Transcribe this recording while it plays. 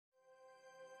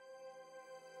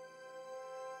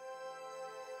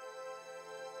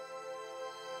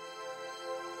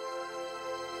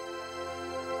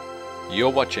You're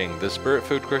watching the Spirit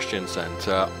Food Christian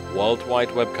Center worldwide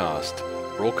webcast,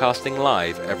 broadcasting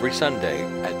live every Sunday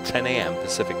at 10 a.m.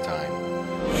 Pacific Time.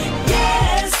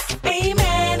 Yes,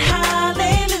 amen,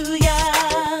 hallelujah.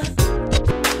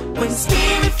 When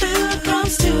Spirit Food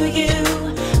comes to you,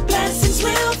 blessings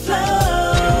will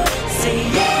flow. Say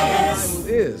yes.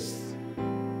 Is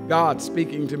God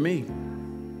speaking to me?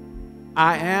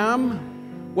 I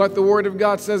am what the Word of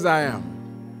God says I am.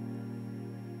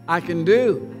 I can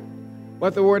do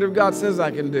what the Word of God says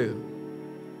I can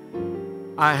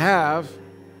do. I have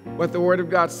what the Word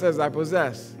of God says I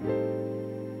possess.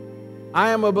 I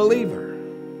am a believer,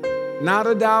 not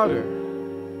a doubter.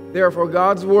 Therefore,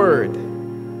 God's Word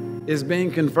is being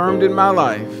confirmed in my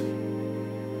life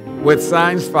with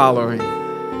signs following.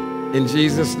 In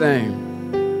Jesus'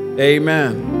 name,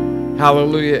 amen.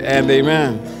 Hallelujah and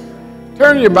amen.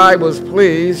 Turn your Bibles,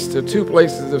 please, to two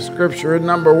places of Scripture.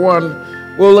 Number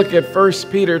one, we'll look at 1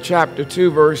 Peter chapter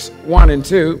 2, verse 1 and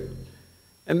 2.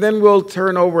 And then we'll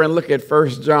turn over and look at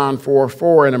 1 John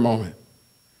 4:4 in a moment.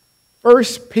 1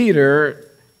 Peter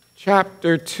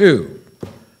chapter 2,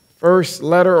 first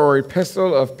letter or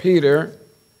epistle of Peter,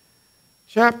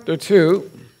 chapter 2.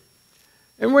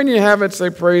 And when you have it,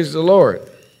 say, praise the Lord.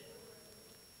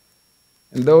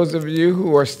 And those of you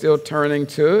who are still turning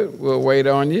to it, we'll wait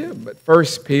on you. But 1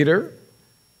 Peter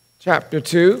chapter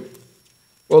 2,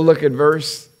 we'll look at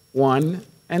verse 1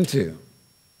 and 2.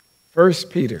 1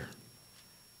 Peter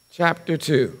chapter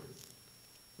 2,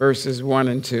 verses 1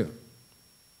 and 2.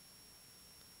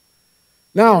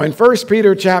 Now, in 1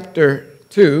 Peter chapter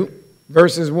 2,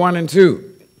 verses 1 and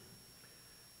 2,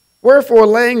 wherefore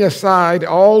laying aside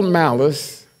all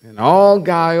malice and all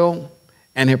guile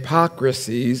and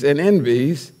hypocrisies and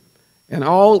envies and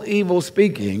all evil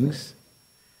speakings,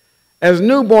 as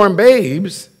newborn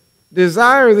babes,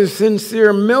 desire the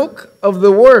sincere milk of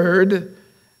the word,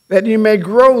 that you may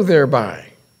grow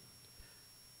thereby.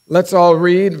 Let's all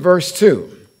read verse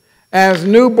 2. As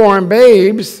newborn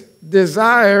babes,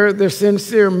 desire the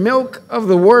sincere milk of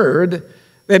the word,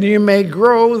 that you may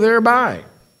grow thereby.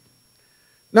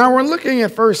 Now we're looking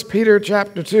at 1 Peter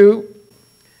chapter 2,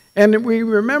 and we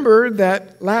remember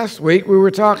that last week we were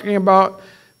talking about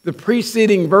the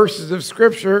preceding verses of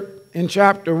Scripture in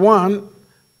chapter 1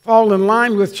 fall in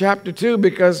line with chapter 2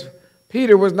 because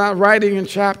Peter was not writing in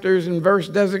chapters and verse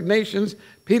designations.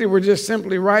 Peter was just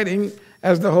simply writing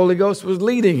as the Holy Ghost was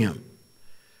leading him.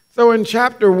 So in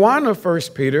chapter 1 of 1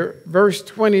 Peter, verse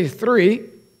 23,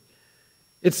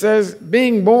 it says,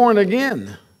 being born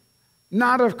again,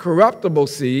 not of corruptible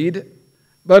seed,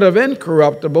 but of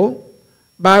incorruptible,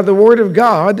 by the word of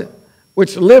God,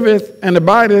 which liveth and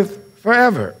abideth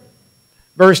forever.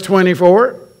 Verse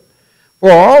 24,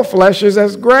 for all flesh is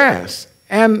as grass,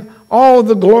 and all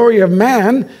the glory of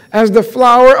man as the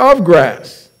flower of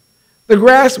grass. The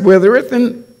grass withereth,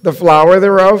 and the flower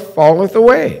thereof falleth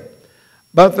away.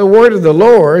 But the word of the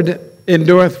Lord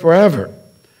endureth forever.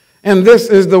 And this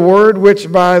is the word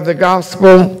which by the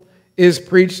gospel is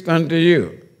preached unto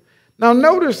you. Now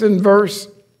notice in verse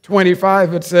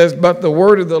 25 it says, but the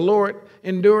word of the Lord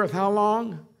endureth how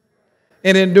long?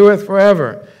 It endureth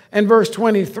forever. And verse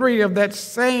 23 of that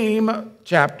same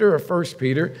chapter of 1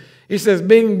 Peter, he says,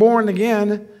 being born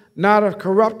again, not of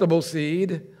corruptible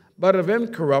seed, but of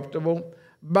incorruptible,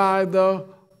 by the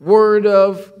word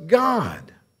of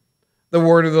God. The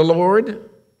word of the Lord,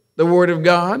 the word of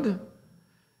God,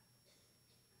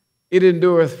 it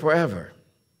endureth forever.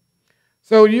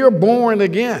 So you're born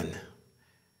again,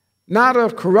 not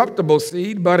of corruptible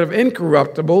seed, but of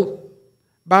incorruptible,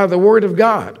 by the word of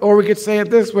God. Or we could say it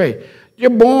this way, you're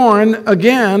born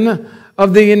again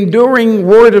of the enduring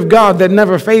word of God that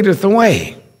never fadeth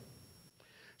away.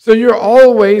 So you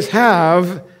always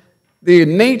have the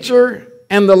nature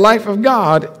and the life of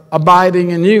God abiding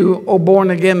in you, O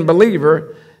born-again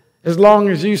believer, as long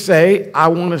as you say, I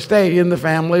want to stay in the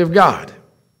family of God.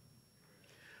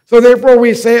 So therefore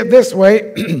we say it this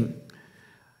way,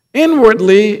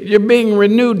 inwardly you're being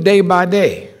renewed day by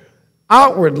day.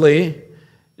 Outwardly,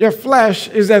 your flesh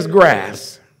is as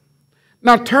grass.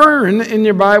 Now turn in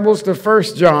your Bibles to 1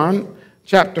 John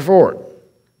chapter 4.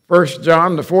 1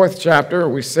 John, the 4th chapter,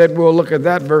 we said we'll look at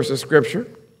that verse of Scripture.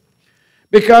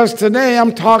 Because today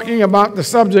I'm talking about the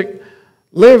subject,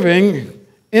 living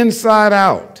inside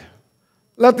out.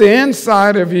 Let the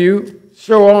inside of you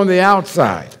show on the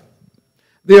outside.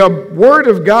 The word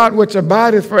of God which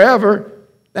abideth forever,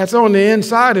 that's on the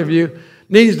inside of you,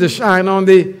 needs to shine on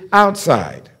the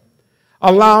outside.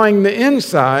 Allowing the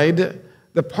inside,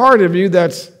 the part of you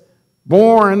that's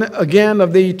born again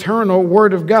of the eternal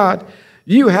word of God,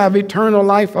 you have eternal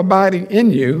life abiding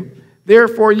in you.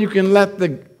 Therefore, you can let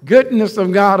the goodness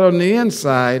of God on the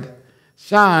inside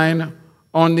shine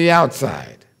on the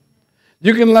outside.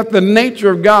 You can let the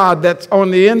nature of God that's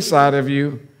on the inside of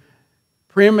you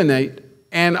permeate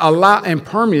and allow and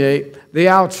permeate the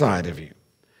outside of you.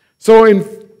 So in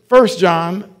 1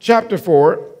 John chapter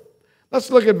 4, let's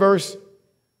look at verse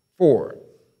 4.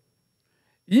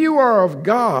 You are of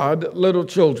God, little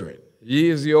children. Ye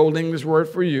is the old English word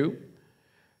for you.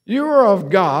 You are of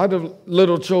God,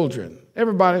 little children.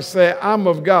 Everybody say, I'm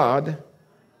of God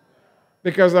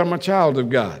because I'm a child of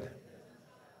God.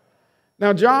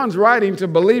 Now, John's writing to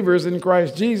believers in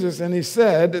Christ Jesus, and he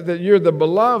said that you're the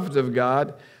beloved of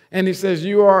God. And he says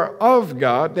you are of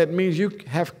God. That means you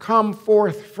have come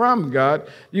forth from God.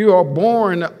 You are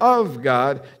born of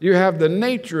God. You have the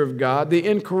nature of God. The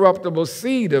incorruptible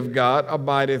seed of God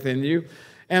abideth in you.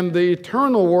 And the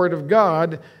eternal word of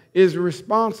God is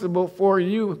responsible for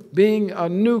you being a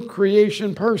new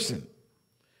creation person.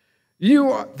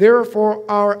 You, therefore,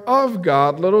 are of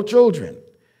God, little children,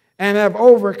 and have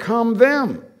overcome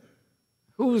them.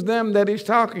 Who's them that he's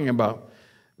talking about?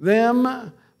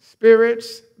 Them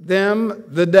spirits, them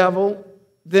the devil,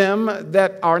 them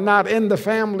that are not in the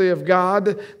family of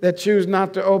God, that choose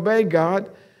not to obey God.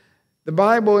 The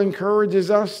Bible encourages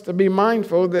us to be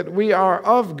mindful that we are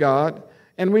of God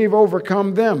and we've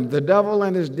overcome them, the devil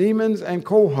and his demons and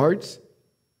cohorts,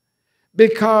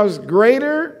 because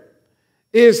greater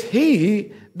is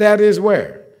he that is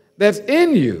where? That's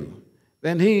in you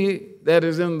than he that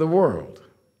is in the world.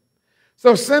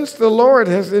 So since the Lord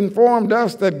has informed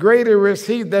us that greater is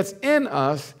he that's in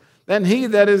us than he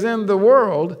that is in the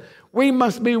world, we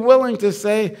must be willing to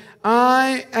say,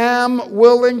 I am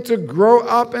willing to grow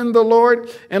up in the Lord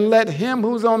and let him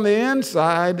who's on the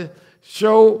inside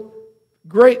show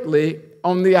greatly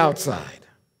on the outside.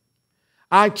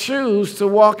 I choose to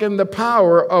walk in the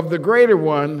power of the greater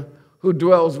one who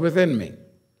dwells within me.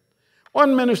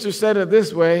 One minister said it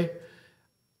this way,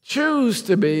 choose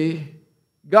to be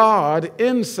God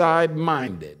inside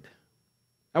minded.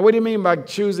 Now, what do you mean by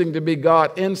choosing to be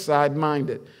God inside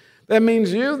minded? That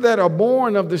means you that are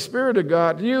born of the Spirit of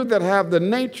God, you that have the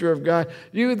nature of God,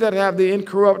 you that have the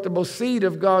incorruptible seed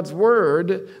of God's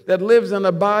word that lives and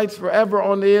abides forever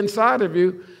on the inside of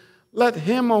you, let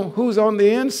him who's on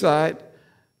the inside,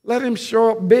 let him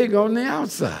show up big on the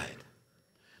outside.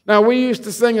 Now, we used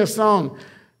to sing a song,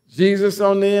 Jesus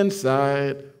on the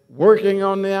inside, working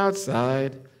on the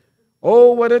outside.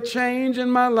 Oh, what a change in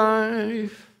my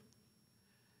life.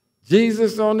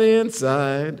 Jesus on the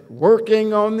inside,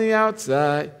 working on the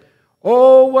outside.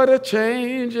 Oh, what a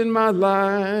change in my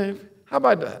life. How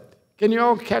about that? Can you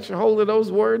all catch a hold of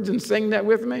those words and sing that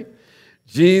with me?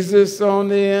 Jesus on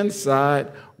the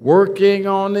inside, working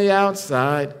on the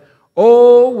outside.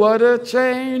 Oh, what a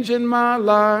change in my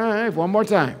life. One more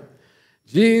time.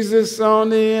 Jesus on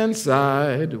the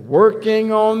inside,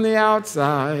 working on the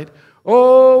outside.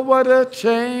 Oh, what a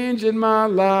change in my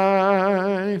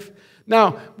life.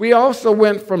 Now, we also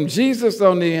went from Jesus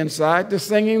on the inside to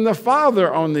singing the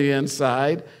Father on the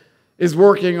inside is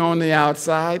working on the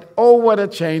outside. Oh, what a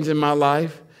change in my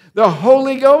life. The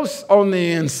Holy Ghost on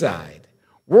the inside,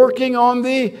 working on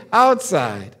the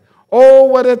outside. Oh,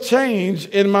 what a change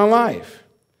in my life.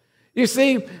 You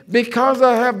see, because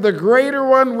I have the greater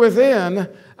one within,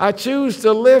 I choose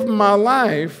to live my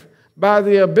life by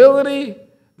the ability,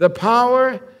 the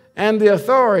power, and the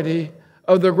authority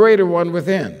of the greater one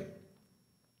within.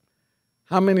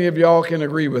 How many of y'all can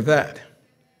agree with that?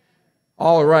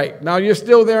 All right. Now, you're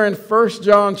still there in 1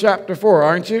 John chapter 4,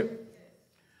 aren't you?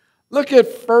 Look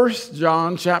at 1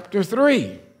 John chapter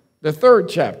 3, the third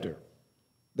chapter.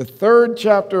 The third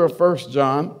chapter of 1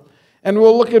 John, and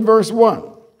we'll look at verse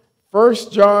 1. 1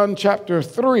 John chapter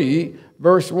 3,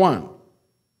 verse 1.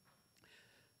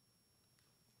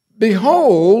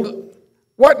 Behold,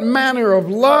 what manner of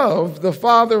love the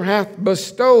Father hath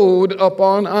bestowed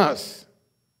upon us,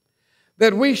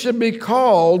 that we should be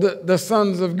called the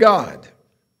sons of God.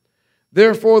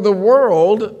 Therefore the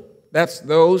world, that's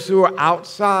those who are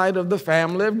outside of the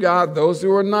family of God, those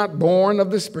who are not born of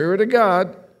the Spirit of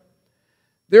God,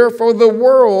 therefore the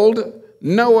world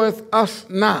knoweth us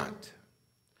not,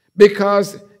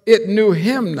 because it knew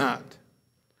him not.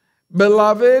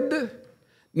 Beloved,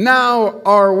 now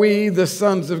are we the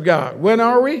sons of God. When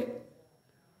are we?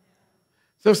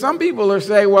 So some people are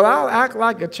saying, well, I'll act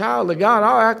like a child of God.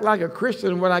 I'll act like a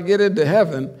Christian when I get into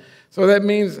heaven. So that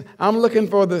means I'm looking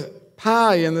for the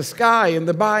pie in the sky and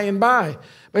the by and by.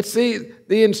 But see,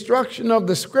 the instruction of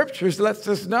the scriptures lets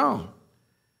us know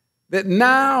that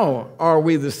now are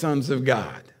we the sons of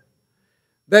God.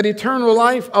 That eternal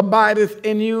life abideth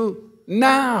in you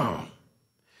now.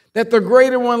 That the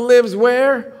greater one lives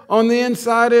where? On the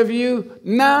inside of you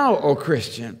now, O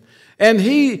Christian. And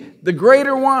he, the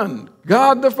greater one,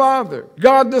 God the Father,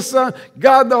 God the Son,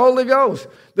 God the Holy Ghost,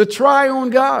 the triune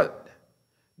God,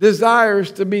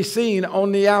 desires to be seen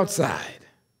on the outside.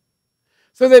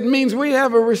 So that means we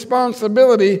have a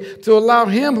responsibility to allow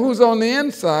him who's on the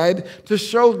inside to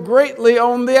show greatly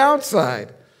on the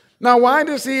outside. Now, why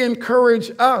does he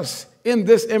encourage us in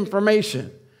this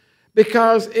information?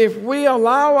 Because if we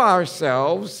allow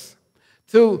ourselves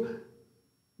to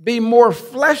be more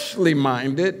fleshly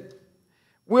minded,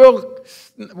 we'll,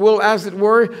 as it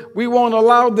were, we won't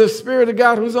allow the Spirit of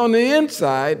God who's on the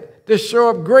inside to show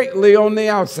up greatly on the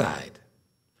outside.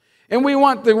 And we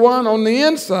want the one on the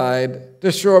inside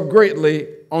to show up greatly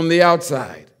on the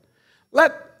outside.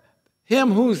 Let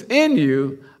him who's in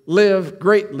you live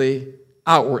greatly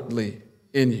outwardly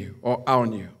in you or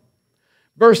on you.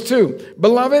 Verse 2,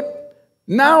 Beloved,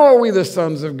 now are we the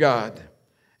sons of God,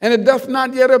 and it doth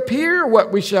not yet appear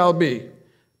what we shall be.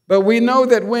 But we know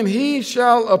that when he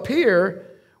shall appear,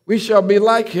 we shall be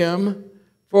like him,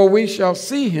 for we shall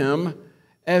see him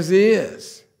as he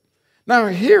is. Now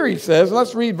here he says,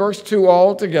 let's read verse 2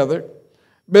 all together.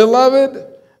 Beloved,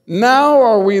 now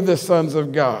are we the sons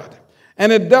of God,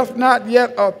 and it doth not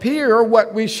yet appear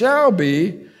what we shall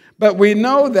be, but we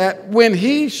know that when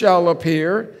he shall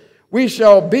appear, we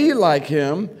shall be like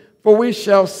him, for we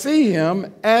shall see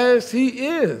him as he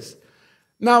is.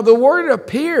 Now the word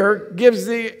appear gives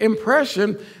the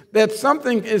impression that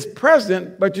something is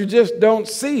present, but you just don't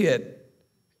see it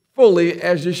fully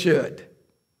as you should.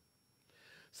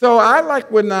 So I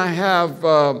like when I have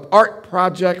art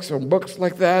projects or books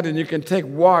like that, and you can take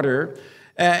water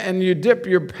and you dip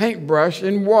your paintbrush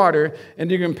in water, and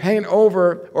you can paint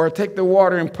over or take the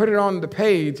water and put it on the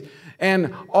page,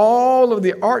 and all of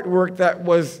the artwork that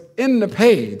was in the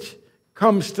page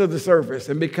comes to the surface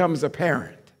and becomes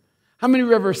apparent. How many of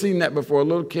you have ever seen that before?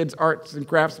 Little kids' arts and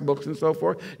crafts books and so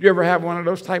forth. You ever have one of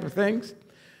those type of things?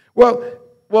 Well,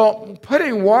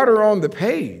 putting water on the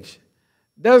page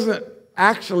doesn't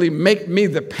actually make me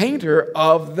the painter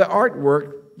of the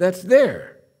artwork that's there.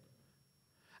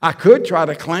 I could try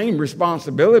to claim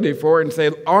responsibility for it and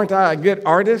say, aren't I a good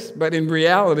artist? But in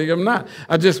reality, I'm not.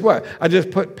 I just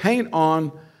put paint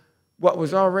on what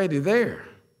was already there,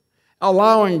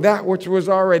 allowing that which was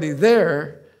already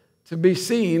there to be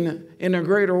seen in a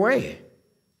greater way.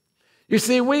 You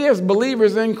see, we as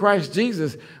believers in Christ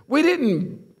Jesus, we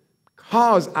didn't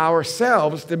cause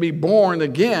ourselves to be born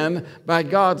again by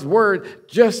God's word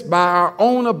just by our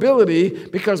own ability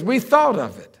because we thought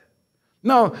of it.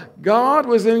 No, God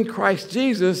was in Christ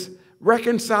Jesus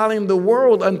reconciling the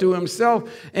world unto himself,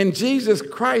 and Jesus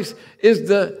Christ is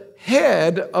the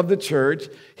head of the church.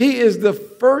 He is the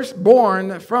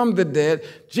firstborn from the dead.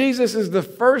 Jesus is the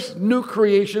first new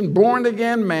creation, born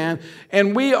again man,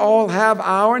 and we all have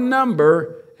our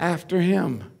number after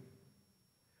him.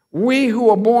 We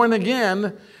who are born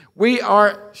again, we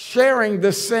are sharing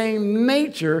the same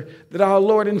nature that our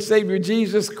Lord and Savior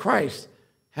Jesus Christ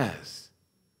has.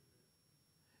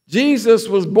 Jesus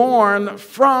was born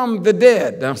from the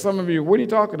dead. Now, some of you, what are you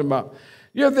talking about?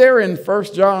 You're there in 1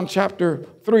 John chapter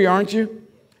 3, aren't you?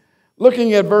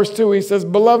 Looking at verse 2, he says,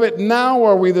 Beloved, now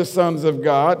are we the sons of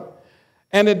God,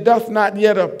 and it doth not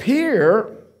yet appear.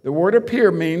 The word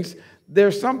appear means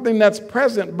there's something that's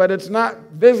present, but it's not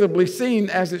visibly seen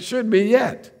as it should be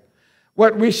yet,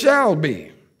 what we shall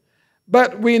be.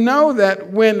 But we know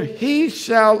that when he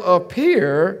shall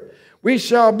appear, we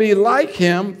shall be like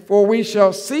him, for we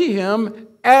shall see him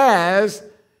as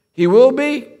he will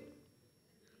be.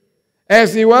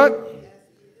 As he what?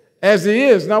 As he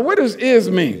is. Now, what does is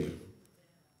mean?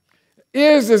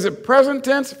 Is it present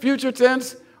tense, future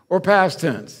tense, or past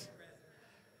tense?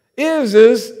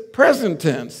 Is present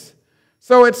tense.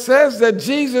 So it says that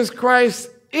Jesus Christ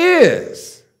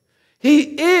is. He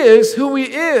is who he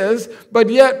is, but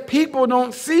yet people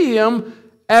don't see him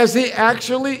as he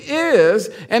actually is,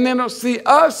 and they don't see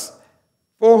us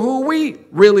for who we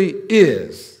really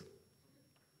is.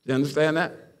 You understand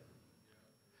that?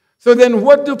 So then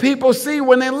what do people see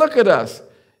when they look at us?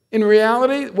 In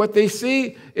reality, what they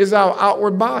see is our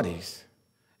outward bodies.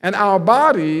 And our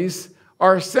bodies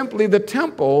are simply the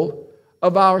temple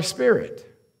of our spirit.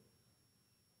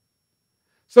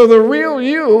 So the real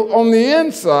you on the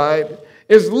inside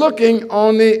is looking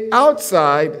on the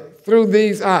outside through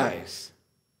these eyes.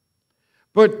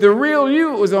 But the real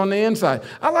you is on the inside.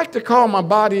 I like to call my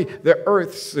body the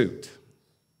earth suit.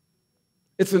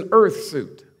 It's an earth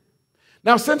suit.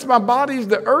 Now, since my body's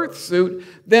the earth suit,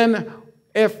 then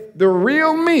if the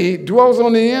real me dwells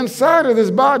on the inside of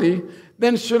this body,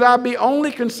 then should I be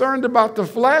only concerned about the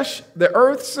flesh, the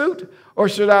earth suit, or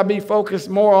should I be focused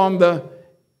more on the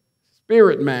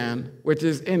spirit man, which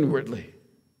is inwardly?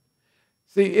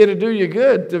 See, it'll do you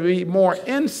good to be more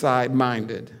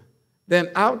inside-minded than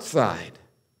outside.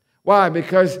 Why?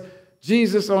 Because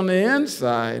Jesus on the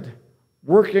inside,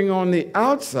 working on the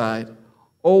outside,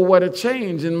 oh, what a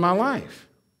change in my life.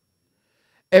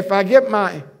 If I get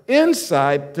my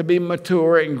inside to be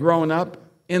mature and grown up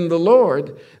in the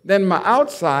Lord, then my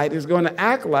outside is going to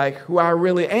act like who I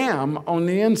really am on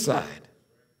the inside.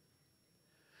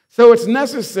 So it's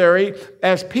necessary,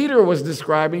 as Peter was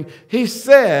describing, he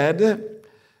said,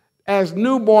 as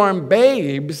newborn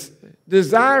babes,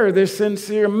 desire the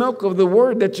sincere milk of the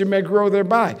word that you may grow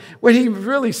thereby. What he's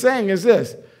really saying is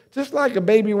this: just like a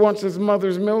baby wants his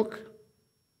mother's milk,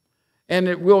 and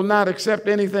it will not accept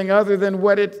anything other than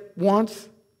what it wants,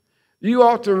 you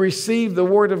ought to receive the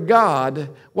word of God.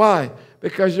 Why?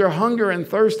 Because your hunger and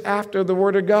thirst after the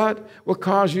word of God will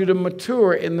cause you to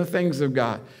mature in the things of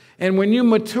God. And when you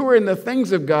mature in the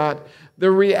things of God, the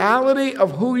reality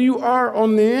of who you are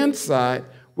on the inside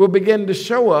will begin to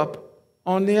show up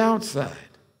on the outside.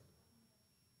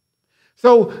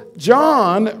 So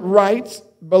John writes,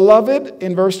 beloved,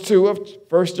 in verse 2 of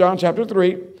 1 John chapter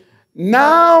 3,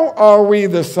 now are we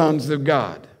the sons of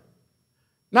God.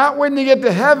 Not when you get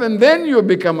to heaven, then you'll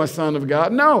become a son of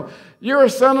God. No, you're a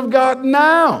son of God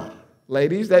now.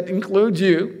 Ladies, that includes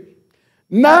you.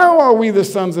 Now are we the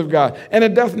sons of God, and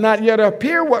it doth not yet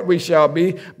appear what we shall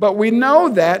be, but we know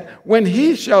that when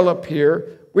he shall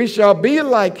appear, we shall be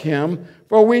like him,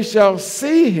 for we shall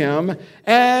see him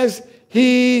as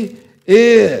he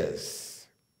is.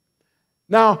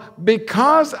 Now,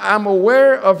 because I'm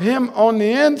aware of him on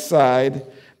the inside,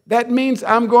 that means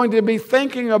I'm going to be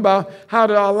thinking about how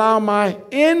to allow my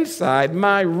inside,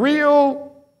 my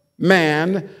real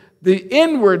man, the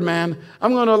inward man,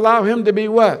 I'm going to allow him to be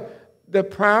what? The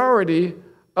priority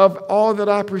of all that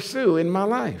I pursue in my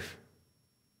life.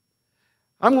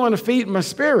 I'm going to feed my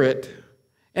spirit,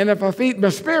 and if I feed my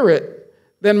spirit,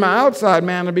 then my outside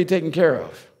man will be taken care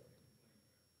of.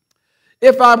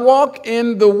 If I walk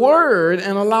in the Word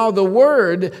and allow the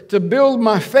Word to build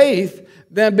my faith,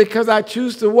 then because I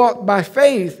choose to walk by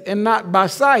faith and not by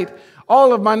sight,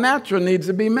 all of my natural needs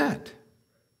will be met.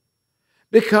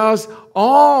 Because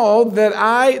all that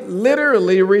I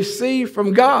literally receive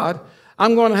from God,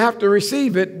 I'm going to have to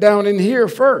receive it down in here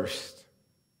first.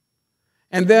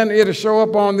 And then it'll show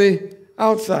up on the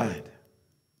outside.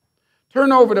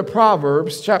 Turn over to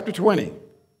Proverbs chapter 20.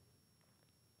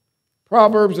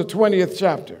 Proverbs, the 20th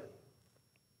chapter.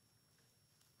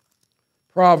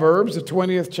 Proverbs, the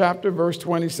 20th chapter, verse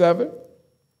 27.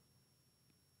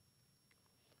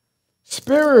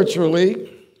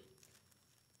 Spiritually,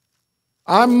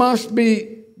 I must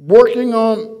be working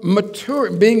on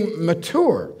being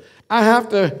mature. I have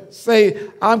to say,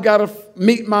 I've got to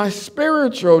meet my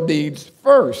spiritual needs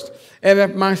first. And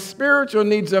if my spiritual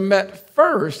needs are met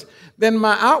first, then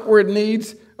my outward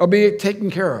needs will be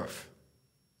taken care of.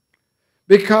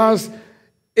 Because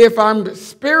if I'm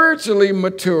spiritually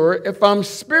mature, if I'm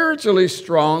spiritually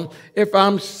strong, if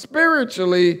I'm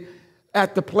spiritually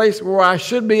at the place where I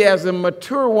should be as a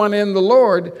mature one in the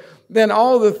Lord, then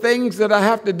all the things that I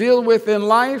have to deal with in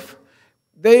life,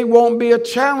 they won't be a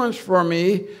challenge for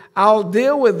me. I'll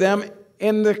deal with them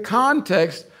in the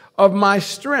context of my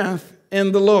strength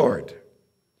in the Lord.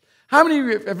 How many of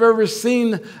you have ever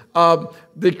seen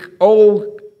the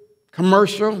old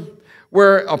commercial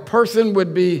where a person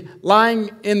would be lying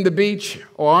in the beach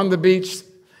or on the beach,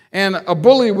 and a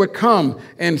bully would come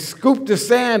and scoop the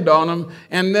sand on them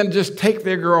and then just take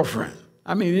their girlfriend?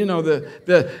 I mean, you know,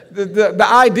 the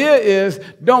idea is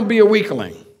don't be a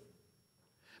weakling.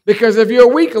 Because if you're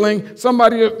a weakling,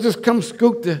 somebody will just come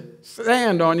scoop the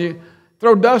sand on you,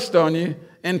 throw dust on you,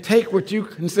 and take what you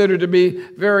consider to be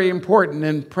very important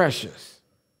and precious.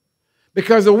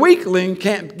 Because a weakling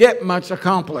can't get much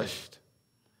accomplished.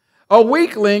 A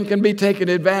weakling can be taken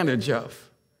advantage of.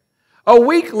 A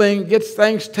weakling gets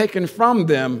things taken from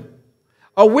them.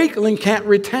 A weakling can't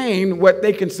retain what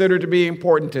they consider to be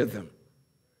important to them.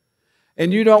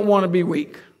 And you don't want to be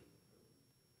weak.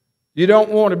 You don't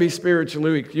want to be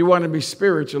spiritually weak. You want to be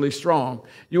spiritually strong.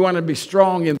 You want to be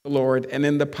strong in the Lord and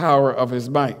in the power of his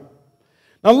might.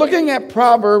 Now, looking at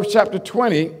Proverbs chapter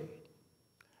 20,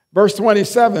 verse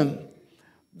 27,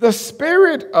 the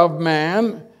spirit of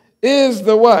man is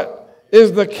the what?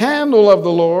 Is the candle of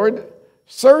the Lord,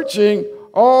 searching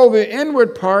all the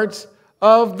inward parts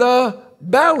of the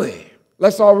belly.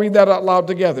 Let's all read that out loud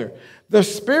together. The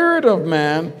spirit of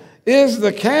man is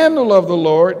the candle of the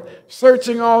Lord,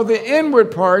 searching all the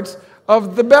inward parts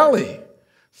of the belly.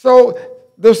 So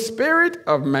the spirit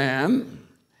of man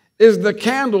is the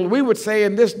candle. We would say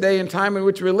in this day and time in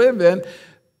which we live in,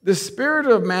 the spirit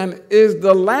of man is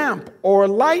the lamp or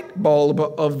light bulb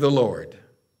of the Lord.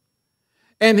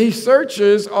 And he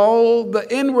searches all the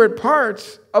inward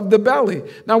parts of the belly.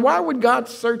 Now, why would God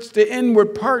search the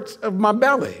inward parts of my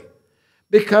belly?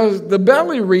 Because the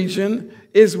belly region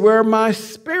is where my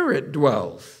spirit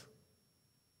dwells.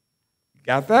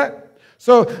 Got that?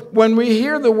 So when we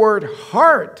hear the word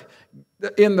heart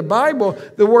in the Bible,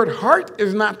 the word heart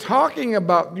is not talking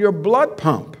about your blood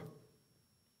pump.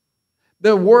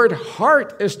 The word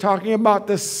heart is talking about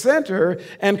the center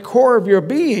and core of your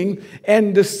being,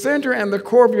 and the center and the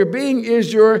core of your being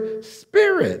is your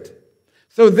spirit.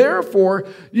 So therefore,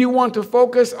 you want to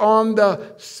focus on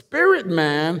the spirit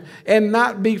man and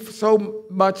not be so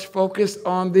much focused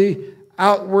on the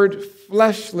outward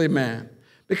fleshly man.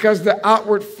 Because the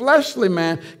outward fleshly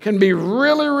man can be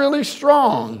really, really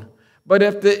strong. But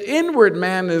if the inward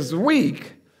man is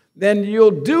weak, then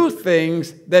you'll do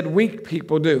things that weak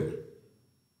people do,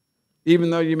 even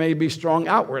though you may be strong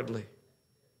outwardly.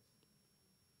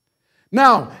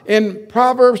 Now, in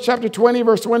Proverbs chapter 20,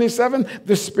 verse 27,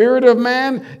 the spirit of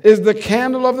man is the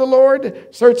candle of the Lord,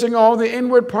 searching all the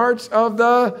inward parts of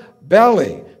the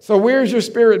belly. So where's your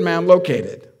spirit man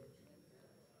located?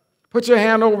 Put your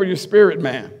hand over your spirit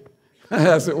man,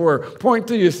 as it were. Point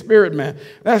to your spirit man.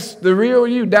 That's the real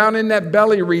you down in that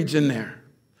belly region there.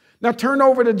 Now turn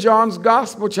over to John's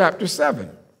Gospel, chapter 7.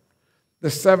 The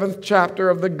 7th chapter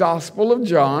of the Gospel of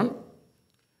John.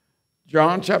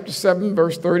 John chapter 7,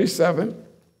 verse 37.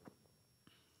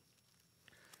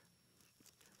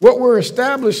 What we're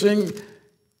establishing,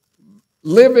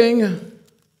 living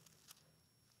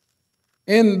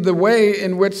in the way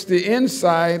in which the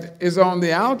inside is on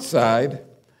the outside,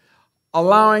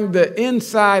 allowing the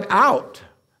inside out,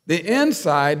 the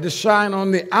inside to shine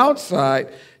on the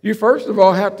outside, you first of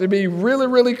all have to be really,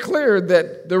 really clear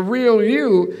that the real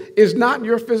you is not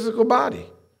your physical body.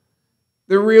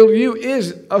 The real you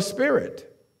is a spirit.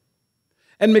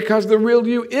 And because the real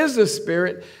you is a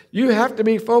spirit, you have to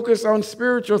be focused on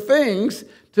spiritual things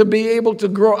to be able to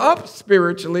grow up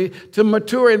spiritually, to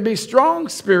mature and be strong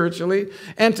spiritually,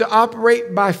 and to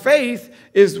operate by faith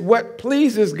is what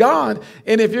pleases God.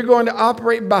 And if you're going to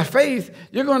operate by faith,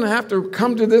 you're going to have to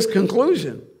come to this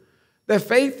conclusion, that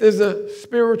faith is a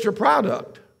spiritual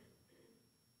product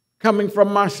coming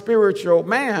from my spiritual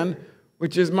man,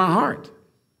 which is my heart.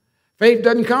 Faith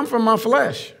doesn't come from my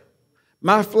flesh.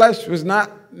 My flesh was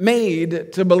not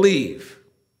made to believe.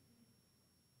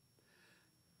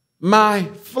 My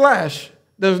flesh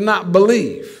does not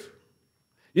believe.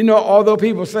 You know, although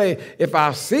people say, if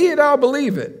I see it, I'll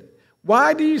believe it.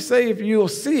 Why do you say if you'll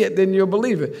see it, then you'll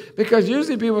believe it? Because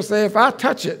usually people say, if I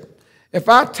touch it, if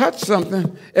I touch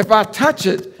something, if I touch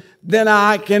it, then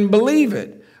I can believe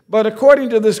it. But according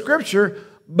to the scripture,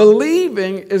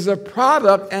 believing is a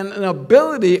product and an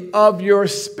ability of your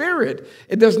spirit.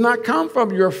 It does not come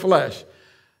from your flesh.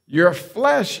 Your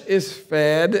flesh is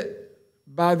fed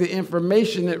by the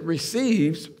information it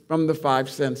receives from the five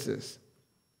senses.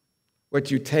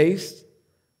 What you taste,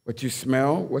 what you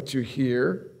smell, what you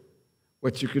hear,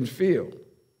 what you can feel.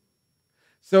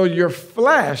 So your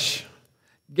flesh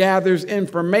gathers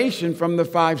information from the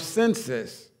five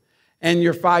senses. And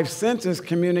your five senses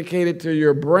communicated to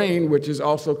your brain, which is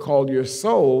also called your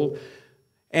soul.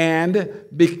 And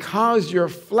because your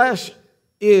flesh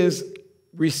is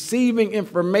receiving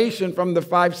information from the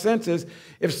five senses,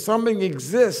 if something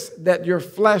exists that your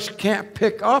flesh can't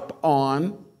pick up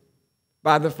on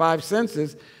by the five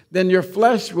senses, then your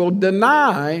flesh will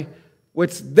deny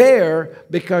what's there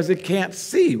because it can't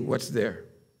see what's there.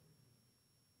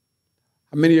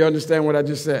 How many of you understand what I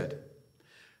just said?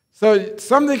 So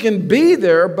something can be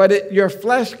there, but your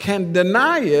flesh can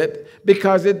deny it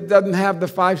because it doesn't have the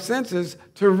five senses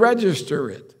to register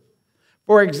it.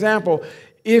 For example,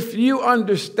 if you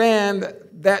understand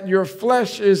that your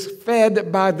flesh is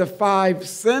fed by the five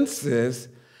senses,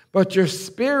 but your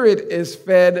spirit is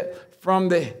fed from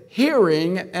the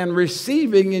hearing and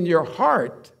receiving in your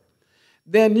heart,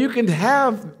 then you can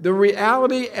have the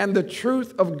reality and the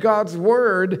truth of God's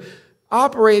word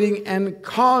operating and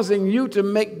causing you to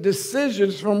make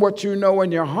decisions from what you know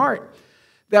in your heart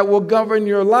that will govern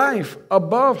your life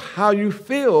above how you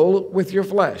feel with your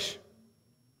flesh.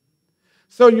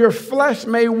 So your flesh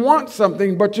may want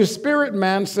something, but your spirit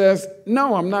man says,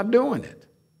 no, I'm not doing it.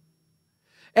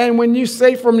 And when you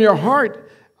say from your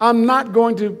heart, I'm not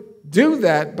going to do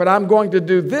that, but I'm going to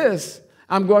do this,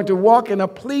 I'm going to walk in a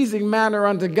pleasing manner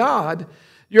unto God,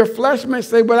 your flesh may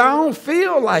say, but I don't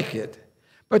feel like it.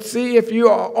 But see, if you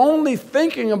are only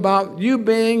thinking about you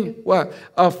being what?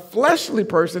 A fleshly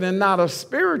person and not a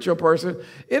spiritual person,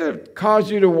 it'll cause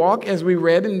you to walk, as we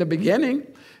read in the beginning.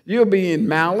 You'll be in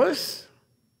malice.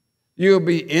 You'll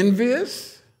be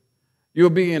envious. You'll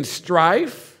be in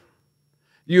strife.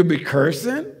 You'll be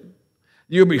cursing.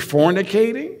 You'll be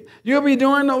fornicating. You'll be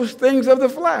doing those things of the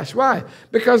flesh. Why?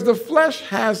 Because the flesh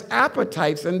has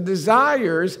appetites and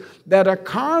desires that are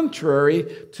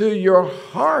contrary to your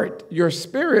heart, your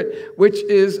spirit, which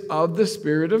is of the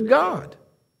Spirit of God.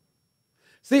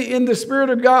 See, in the Spirit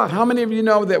of God, how many of you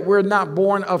know that we're not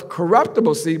born of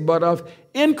corruptible seed, but of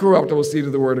incorruptible seed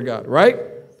of the Word of God, right?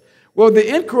 Well, the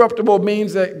incorruptible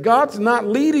means that God's not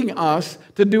leading us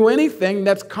to do anything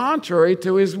that's contrary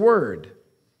to His Word.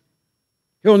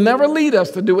 He'll never lead us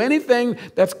to do anything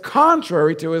that's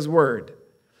contrary to His Word.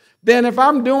 Then if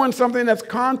I'm doing something that's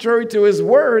contrary to His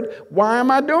Word, why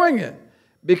am I doing it?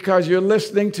 Because you're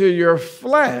listening to your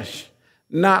flesh,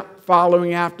 not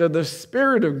following after the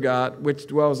Spirit of God, which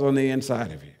dwells on the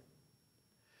inside of you.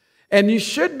 And you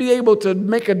should be able to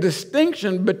make a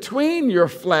distinction between your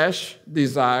flesh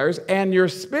desires and your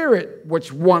spirit,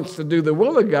 which wants to do the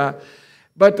will of God.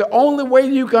 But the only way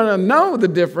you're going to know the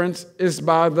difference is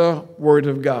by the Word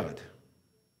of God.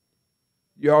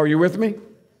 Are you with me?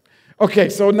 Okay,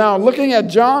 so now looking at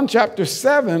John chapter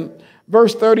 7,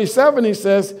 verse 37, he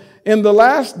says, "In the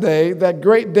last day, that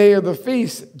great day of the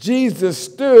feast, Jesus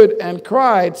stood and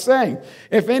cried, saying,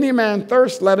 If any man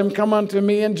thirst, let him come unto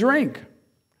me and drink.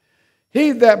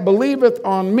 He that believeth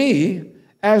on me,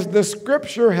 as the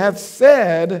Scripture hath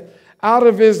said, out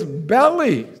of his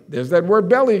belly," there's that word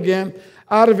belly again,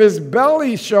 "out of his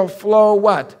belly shall flow"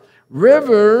 what?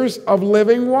 "Rivers of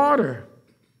living water."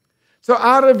 So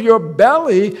out of your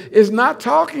belly is not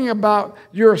talking about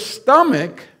your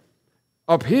stomach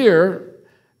up here,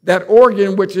 that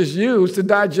organ which is used to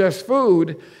digest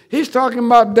food. He's talking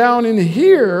about down in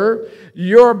here,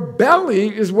 your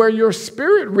belly is where your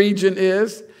spirit region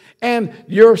is, and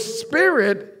your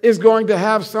spirit is going to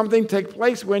have something take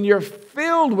place when you're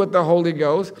filled with the Holy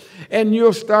Ghost, and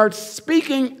you'll start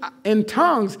speaking in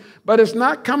tongues, but it's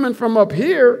not coming from up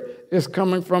here, it's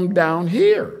coming from down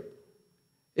here.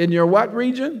 In your what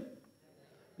region?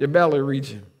 Your belly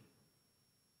region.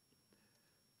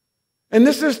 And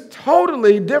this is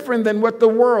totally different than what the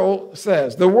world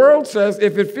says. The world says,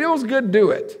 if it feels good, do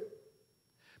it.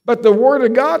 But the Word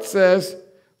of God says,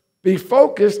 be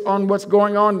focused on what's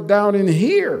going on down in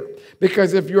here.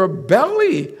 Because if your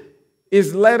belly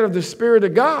is led of the Spirit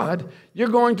of God, you're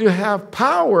going to have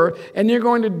power and you're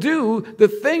going to do the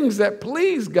things that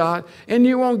please God, and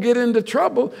you won't get into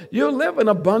trouble. You'll live an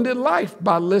abundant life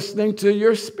by listening to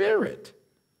your spirit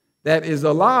that is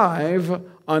alive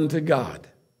unto God.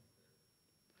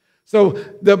 So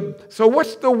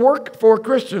what's the work for a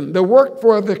Christian? The work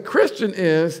for the Christian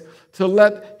is to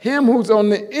let him who's on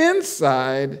the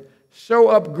inside show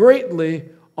up greatly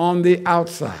on the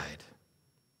outside.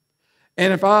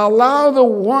 And if I allow the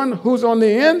one who's on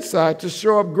the inside to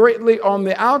show up greatly on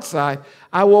the outside,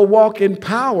 I will walk in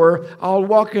power, I'll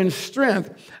walk in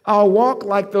strength, I'll walk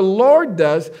like the Lord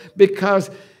does, because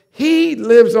He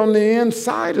lives on the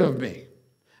inside of me.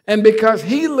 And because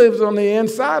He lives on the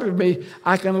inside of me,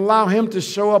 I can allow Him to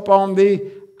show up on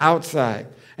the outside.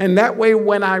 And that way,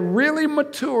 when I really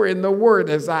mature in the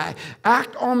Word, as I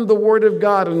act on the Word of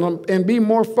God and be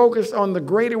more focused on the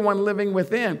greater one living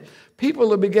within, people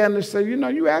will begin to say, you know,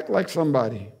 you act like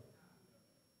somebody.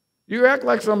 You act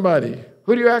like somebody.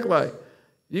 Who do you act like?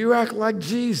 You act like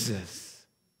Jesus.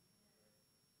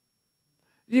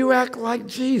 You act like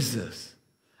Jesus.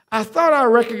 I thought I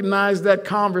recognized that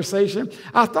conversation.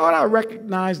 I thought I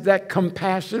recognized that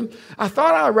compassion. I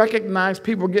thought I recognized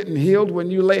people getting healed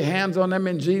when you lay hands on them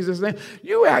in Jesus' name.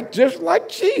 You act just like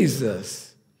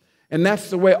Jesus. And that's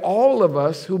the way all of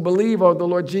us who believe on the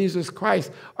Lord Jesus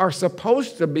Christ are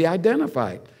supposed to be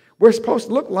identified. We're supposed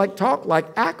to look like, talk like,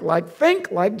 act like,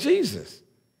 think like Jesus.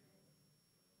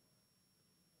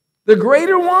 The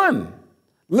greater one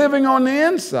living on the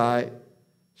inside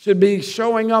should be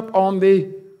showing up on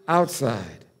the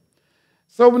outside.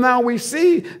 So now we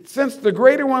see, since the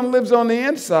greater one lives on the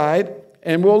inside,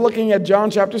 and we're looking at John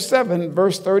chapter 7,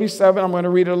 verse 37. I'm going to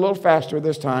read it a little faster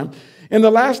this time. In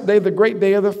the last day, the great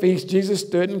day of the feast, Jesus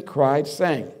stood and cried,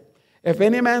 saying, If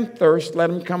any man thirst, let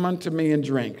him come unto me and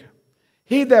drink.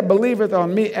 He that believeth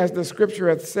on me, as the Scripture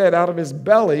hath said, out of his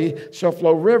belly shall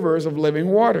flow rivers of living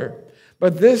water.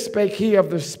 But this spake he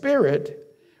of the Spirit,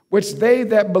 which they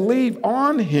that believe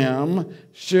on him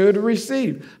should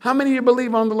receive. How many of you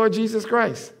believe on the Lord Jesus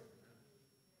Christ?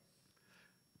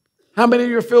 How many of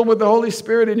you are filled with the Holy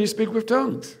Spirit and you speak with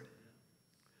tongues?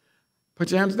 Put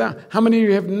your hands down. How many of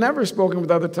you have never spoken with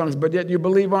other tongues, but yet you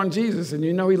believe on Jesus and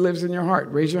you know he lives in your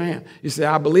heart? Raise your hand. You say,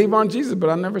 I believe on Jesus,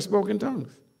 but I never spoke in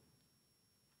tongues.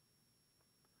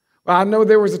 Well, I know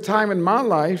there was a time in my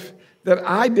life that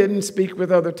I didn't speak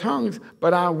with other tongues,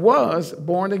 but I was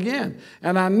born again.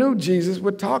 And I knew Jesus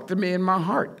would talk to me in my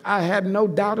heart. I had no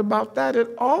doubt about that at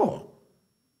all.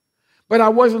 But I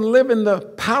wasn't living the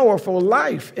powerful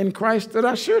life in Christ that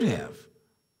I should have.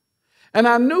 And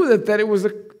I knew that it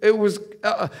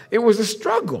was a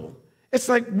struggle. It's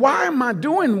like, why am I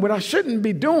doing what I shouldn't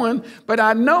be doing? But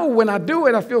I know when I do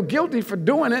it, I feel guilty for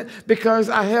doing it because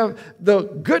I have the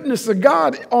goodness of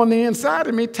God on the inside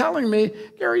of me telling me,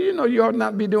 Garry, you know you ought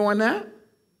not be doing that.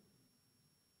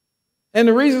 And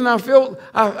the reason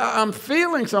I'm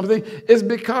feeling something is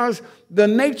because the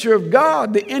nature of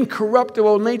God, the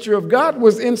incorruptible nature of God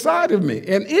was inside of me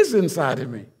and is inside of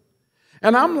me.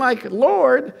 And I'm like,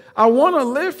 Lord, I want to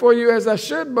live for you as I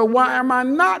should, but why am I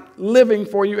not living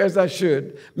for you as I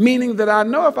should? Meaning that I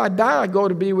know if I die, I go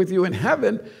to be with you in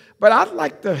heaven, but I'd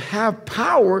like to have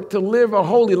power to live a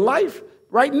holy life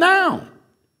right now.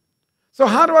 So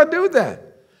how do I do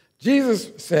that?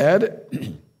 Jesus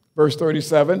said, verse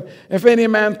 37, if any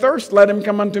man thirst, let him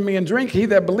come unto me and drink. He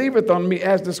that believeth on me,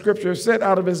 as the scripture said,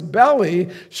 out of his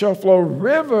belly shall flow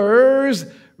rivers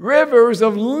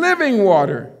of living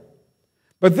water.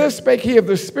 But this spake he of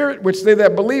the Spirit, which they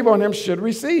that believe on him should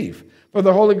receive. For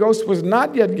the Holy Ghost was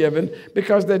not yet given,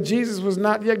 because that Jesus was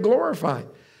not yet glorified.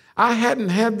 I hadn't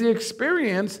had the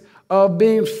experience of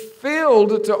being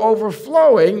filled to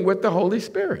overflowing with the Holy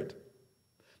Spirit.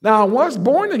 Now, I was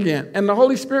born again, and the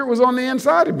Holy Spirit was on the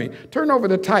inside of me. Turn over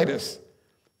to Titus,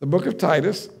 the book of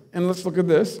Titus, and let's look at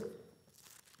this.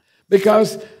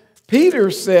 Because Peter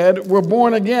said, we're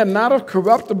born again, not of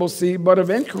corruptible seed, but of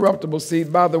incorruptible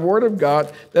seed by the word of God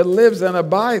that lives and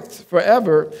abides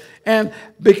forever. And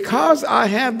because I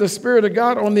have the Spirit of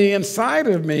God on the inside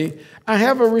of me, I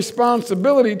have a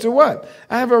responsibility to what?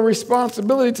 I have a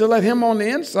responsibility to let him on the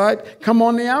inside come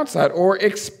on the outside or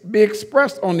be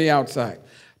expressed on the outside.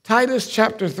 Titus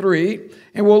chapter 3,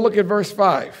 and we'll look at verse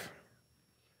 5.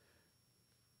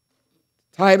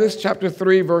 Titus chapter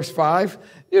 3, verse 5.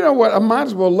 You know what? I might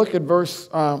as well look at verse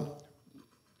 2,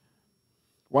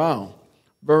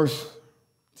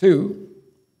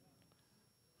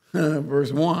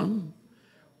 verse 1.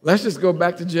 Let's just go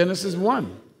back to Genesis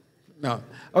 1. No.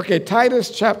 Okay, Titus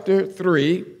chapter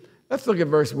 3. Let's look at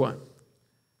verse 1.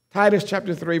 Titus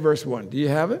chapter 3, verse 1. Do you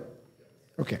have it?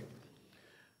 Okay.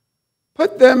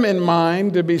 Put them in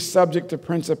mind to be subject to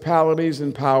principalities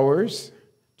and powers,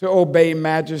 to obey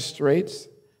magistrates,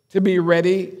 to be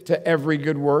ready to every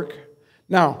good work.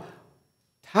 Now,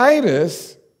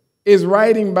 Titus is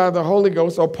writing by the Holy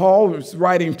Ghost, or Paul is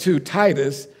writing to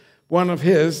Titus, one of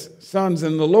his sons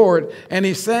in the Lord, and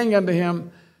he's saying unto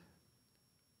him,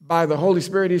 by the Holy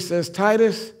Spirit, he says,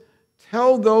 Titus,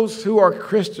 tell those who are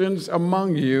Christians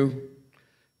among you,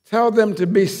 tell them to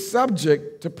be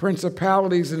subject to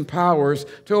principalities and powers,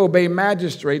 to obey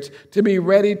magistrates, to be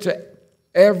ready to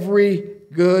every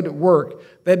good work.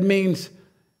 That means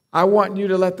I want you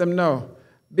to let them know,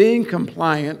 being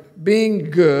compliant,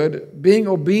 being good, being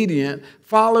obedient,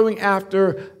 following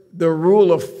after the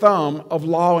rule of thumb of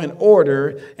law and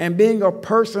order, and being a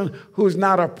person who's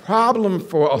not a problem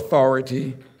for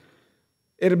authority,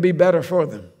 it'll be better for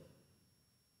them.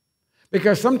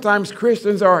 Because sometimes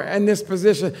Christians are in this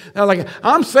position. They're like,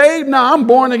 I'm saved now. I'm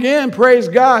born again. Praise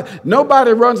God.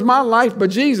 Nobody runs my life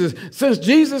but Jesus. Since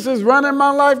Jesus is running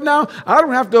my life now, I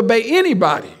don't have to obey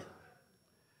anybody.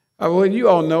 Well, you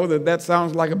all know that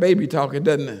sounds like a baby talking,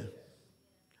 doesn't it?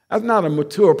 That's not a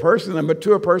mature person. A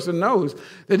mature person knows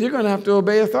that you're going to have to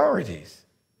obey authorities.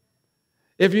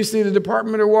 If you see the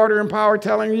Department of Water and Power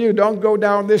telling you, don't go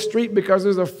down this street because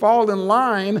there's a fallen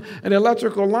line, an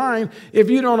electrical line, if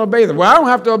you don't obey them, well, I don't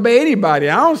have to obey anybody.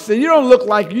 You don't look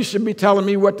like you should be telling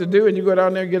me what to do, and you go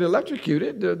down there and get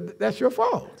electrocuted. That's your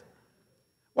fault.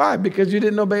 Why? Because you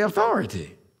didn't obey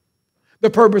authority.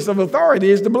 The purpose of authority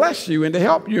is to bless you and to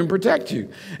help you and protect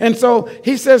you. And so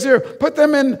he says here, put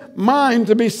them in mind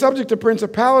to be subject to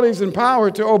principalities and power,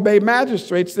 to obey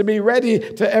magistrates, to be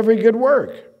ready to every good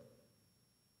work.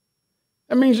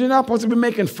 That means you're not supposed to be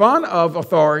making fun of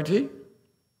authority,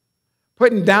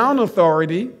 putting down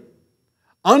authority,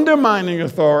 undermining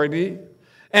authority,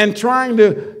 and trying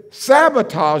to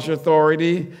sabotage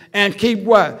authority and keep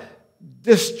what?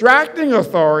 Distracting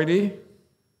authority.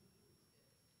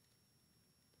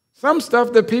 Some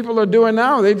stuff that people are doing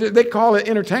now, they call it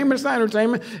entertainment. It's not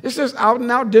entertainment. It's just out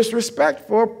and out disrespect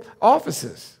for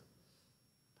offices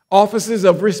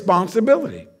of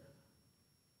responsibility.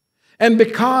 And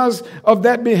because of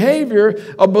that behavior,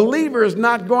 a believer is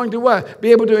not going to what?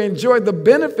 Be able to enjoy the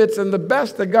benefits and the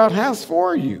best that God has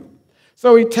for you.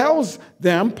 So he tells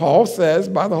them, Paul says,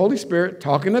 by the Holy Spirit,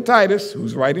 talking to Titus,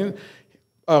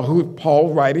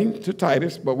 Paul writing to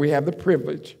Titus, but we have the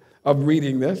privilege of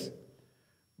reading this.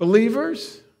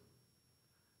 Believers,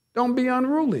 don't be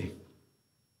unruly.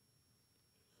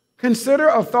 Consider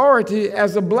authority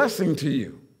as a blessing to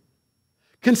you.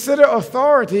 Consider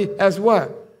authority as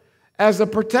what? As a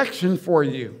protection for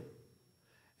you.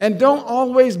 And don't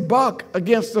always buck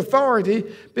against authority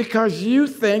because you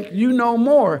think you know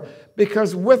more.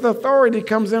 Because with authority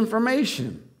comes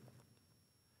information.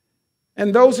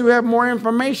 And those who have more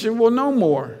information will know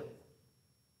more.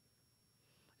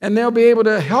 And they'll be able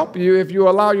to help you if you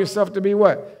allow yourself to be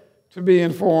what? To be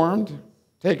informed,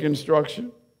 take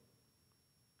instruction.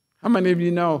 How many of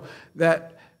you know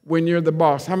that when you're the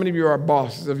boss, how many of you are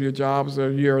bosses of your jobs,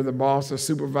 or you're the boss, a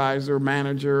supervisor,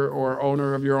 manager, or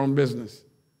owner of your own business?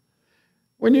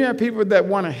 When you have people that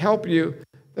want to help you,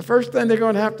 the first thing they're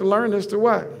going to have to learn is to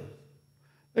what?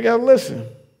 They got to listen.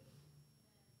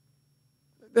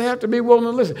 They have to be willing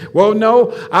to listen. Well,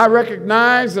 no, I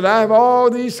recognize that I have all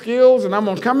these skills, and I'm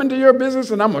going to come into your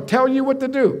business, and I'm going to tell you what to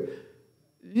do.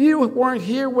 You weren't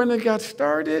here when it got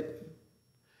started.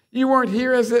 You weren't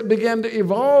here as it began to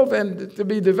evolve and to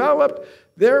be developed.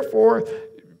 Therefore,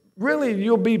 really,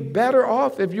 you'll be better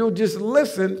off if you'll just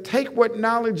listen, take what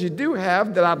knowledge you do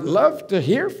have that I'd love to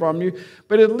hear from you,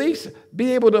 but at least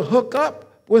be able to hook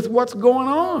up with what's going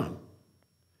on.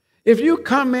 If you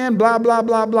come in, blah, blah,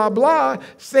 blah, blah, blah,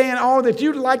 saying all that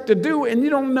you'd like to do, and you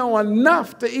don't know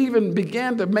enough to even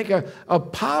begin to make a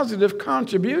positive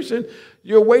contribution,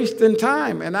 you're wasting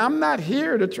time. And I'm not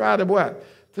here to try to what?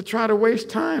 To try to waste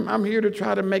time. I'm here to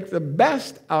try to make the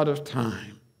best out of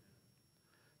time.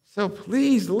 So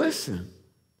please listen.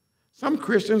 Some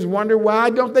Christians wonder,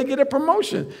 why don't they get a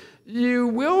promotion? You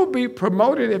will be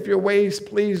promoted if your ways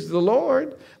please the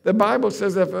Lord. The Bible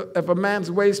says if a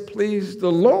man's ways please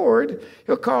the Lord,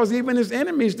 he'll cause even his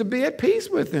enemies to be at peace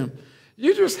with him.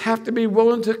 You just have to be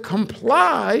willing to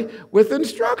comply with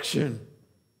instruction.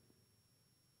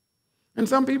 And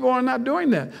some people are not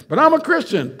doing that. But I'm a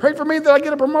Christian. Pray for me that I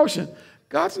get a promotion.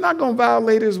 God's not going to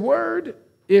violate his word.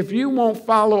 If you won't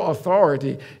follow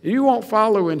authority, if you won't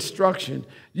follow instruction,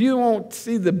 you won't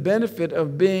see the benefit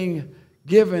of being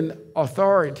given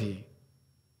authority.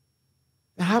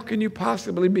 How can you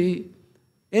possibly be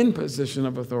in position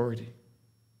of authority?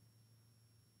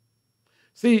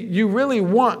 See, you really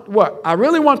want what? I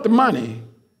really want the money.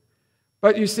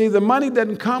 But you see, the money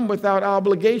doesn't come without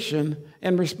obligation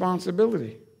and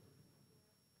responsibility.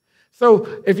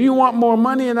 So if you want more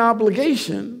money and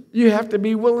obligation, you have to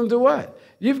be willing to what?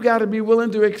 You've got to be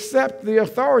willing to accept the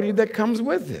authority that comes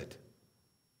with it.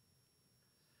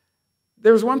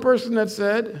 There was one person that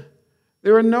said,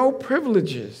 there are no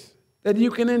privileges that you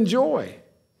can enjoy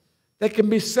that can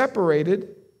be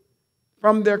separated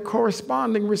from their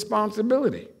corresponding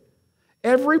responsibility.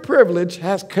 Every privilege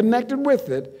has connected with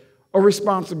it a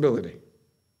responsibility.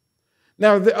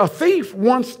 Now, a thief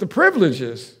wants the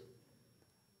privileges,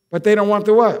 but they don't want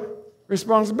the what?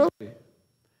 Responsibility.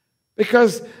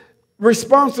 Because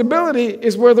responsibility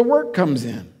is where the work comes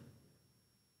in.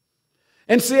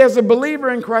 And see, as a believer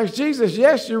in Christ Jesus,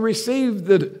 yes, you received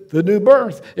the new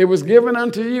birth. It was given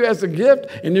unto you as a gift,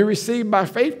 and you received by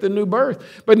faith the new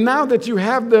birth. But now that you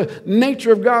have the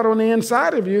nature of God on the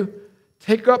inside of you,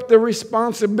 take up the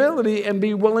responsibility and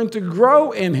be willing to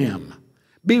grow in him.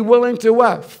 Be willing to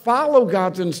what? Follow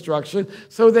God's instruction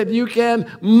so that you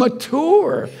can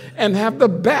mature and have the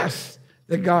best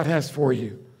that God has for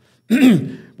you.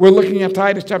 We're looking at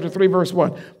Titus chapter 3, verse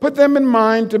 1. Put them in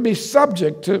mind to be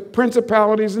subject to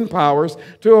principalities and powers,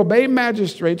 to obey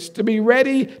magistrates, to be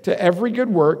ready to every good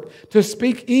work, to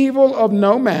speak evil of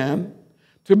no man,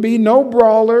 to be no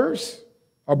brawlers.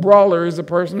 A brawler is a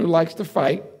person who likes to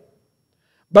fight.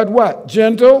 But what?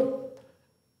 Gentle,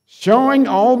 showing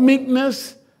all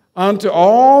meekness unto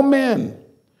all men.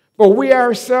 For we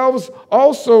ourselves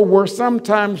also were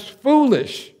sometimes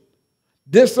foolish,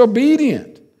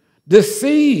 disobedient,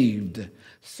 deceived,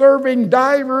 serving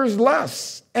divers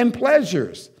lusts and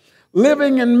pleasures,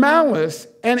 living in malice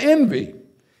and envy,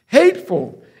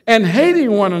 hateful and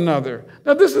hating one another.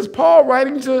 Now, this is Paul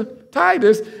writing to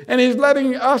Titus, and he's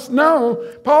letting us know.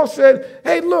 Paul said,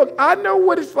 hey, look, I know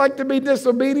what it's like to be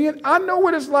disobedient. I know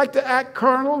what it's like to act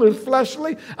carnal and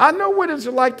fleshly. I know what it's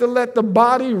like to let the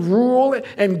body rule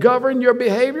and govern your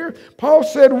behavior. Paul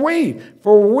said,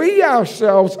 for we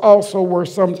ourselves also were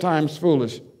sometimes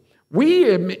foolish. We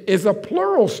is a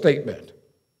plural statement.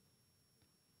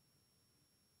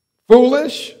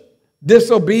 Foolish,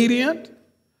 disobedient,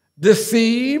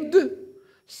 deceived,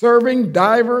 serving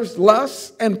divers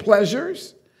lusts and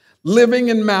pleasures, living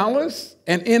in malice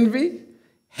and envy,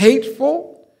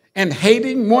 hateful, and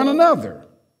hating one another.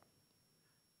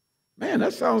 Man,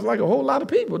 that sounds like a whole lot of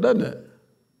people, doesn't it?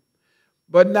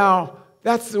 But now,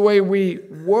 that's the way we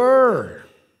were.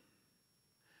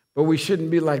 But we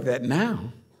shouldn't be like that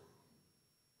now.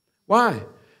 Why?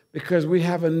 Because we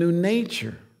have a new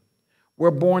nature. We're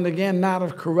born again, not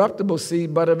of corruptible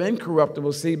seed, but of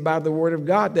incorruptible seed by the word of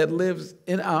God that lives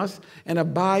in us and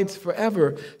abides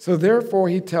forever. So therefore,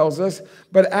 he tells us,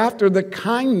 but after the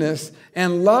kindness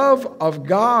and love of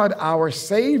God, our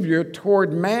Savior,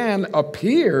 toward man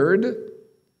appeared,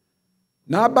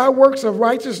 not by works of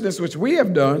righteousness which we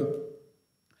have done,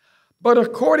 but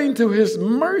according to his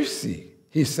mercy,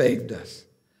 he saved us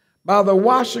by the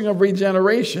washing of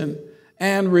regeneration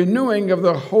and renewing of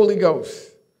the Holy Ghost.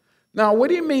 Now, what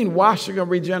do you mean washing of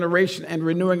regeneration and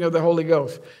renewing of the Holy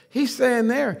Ghost? He's saying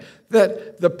there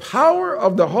that the power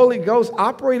of the Holy Ghost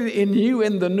operated in you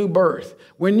in the new birth.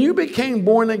 When you became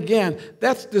born again,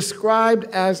 that's described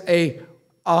as a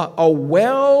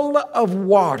well of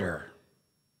water.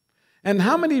 And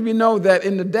how many of you know that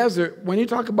in the desert, when you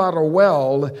talk about a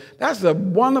well, that's a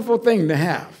wonderful thing to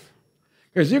have?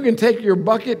 Because you can take your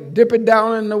bucket, dip it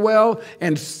down in the well,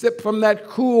 and sip from that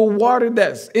cool water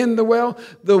that's in the well.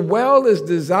 The well is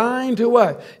designed to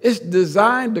what? It's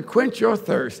designed to quench your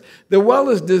thirst. The well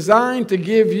is designed to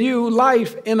give you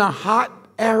life in a hot,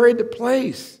 arid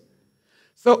place.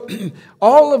 So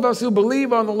all of us who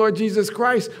believe on the Lord Jesus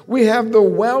Christ, we have the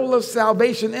well of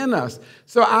salvation in us.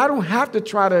 So I don't have to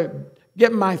try to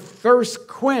get my thirst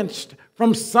quenched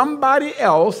from somebody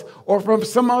else or from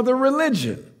some other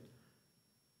religion.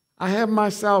 I have my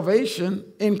salvation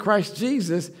in Christ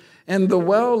Jesus, and the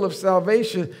well of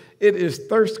salvation, it is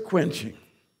thirst quenching.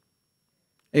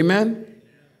 Amen?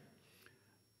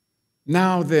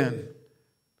 Now then,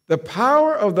 the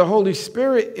power of the Holy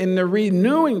Spirit in the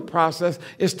renewing process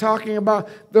is talking about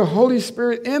the Holy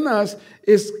Spirit in us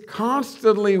is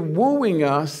constantly wooing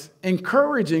us,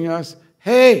 encouraging us.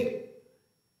 Hey,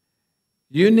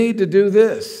 you need to do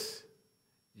this.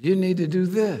 You need to do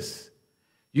this.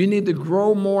 You need to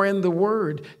grow more in the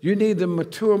Word. You need to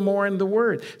mature more in the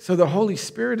Word. So the Holy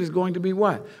Spirit is going to be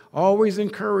what? Always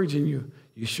encouraging you.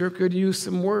 You sure could use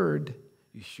some Word.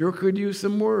 You sure could use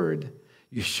some Word.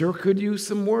 You sure could use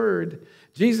some Word.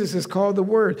 Jesus is called the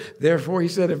Word. Therefore, he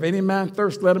said, if any man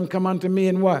thirst, let him come unto me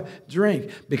and what?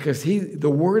 Drink. Because the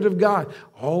Word of God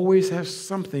always has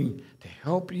something to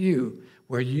help you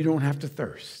where you don't have to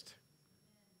thirst.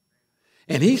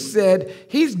 And he said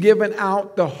he's given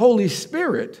out the Holy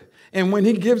Spirit. And when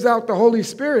he gives out the Holy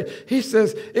Spirit, he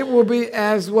says it will be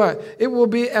as what? It will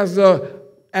be as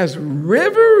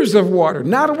rivers of water,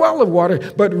 not a well of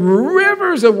water, but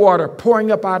rivers of water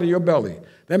pouring up out of your belly.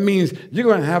 That means you're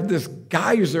going to have this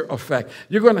geyser effect.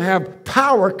 You're going to have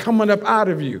power coming up out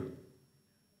of you.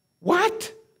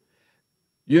 What?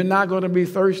 You're not going to be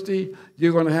thirsty.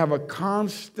 You're going to have a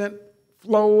constant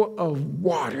flow of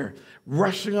water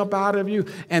rushing up out of you.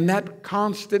 And that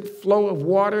constant flow of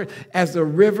water as a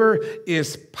river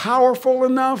is powerful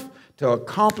enough to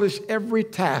accomplish every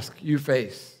task you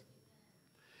face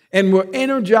and will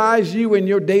energize you in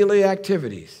your daily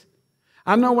activities.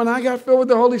 I know when I got filled with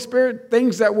the Holy Spirit,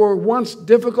 things that were once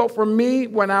difficult for me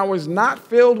when I was not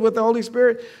filled with the Holy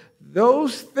Spirit,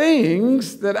 those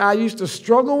things that I used to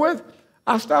struggle with,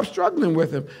 I stopped struggling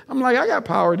with them. I'm like, I got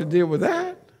power to deal with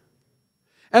that.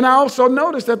 And I also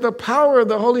noticed that the power of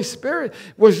the Holy Spirit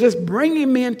was just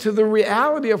bringing me into the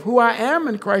reality of who I am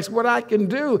in Christ, what I can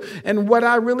do, and what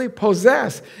I really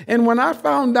possess. And when I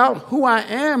found out who I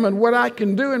am and what I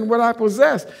can do and what I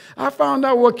possess, I found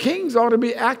out, well, kings ought to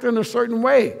be acting a certain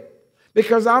way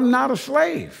because I'm not a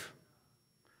slave.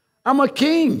 I'm a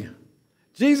king.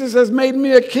 Jesus has made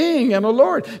me a king and a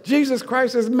Lord. Jesus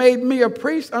Christ has made me a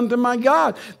priest unto my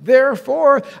God.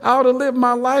 Therefore, I ought to live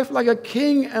my life like a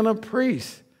king and a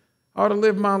priest. I ought to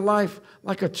live my life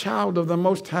like a child of the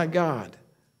Most High God.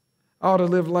 I ought to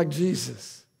live like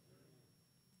Jesus.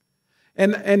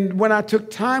 And when I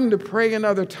took time to pray in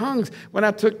other tongues, when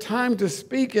I took time to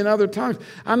speak in other tongues,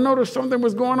 I noticed something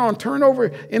was going on. Turn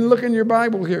over and look in your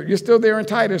Bible here. You're still there in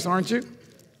Titus, aren't you?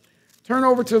 Turn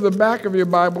over to the back of your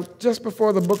Bible, just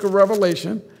before the book of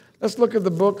Revelation. Let's look at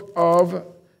the book of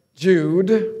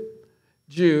Jude.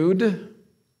 Jude.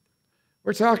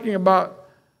 We're talking about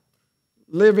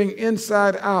living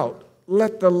inside out.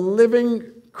 Let the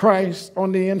living Christ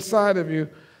on the inside of you,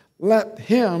 let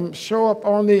him show up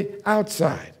on the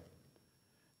outside.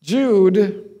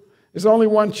 Jude is only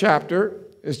one chapter.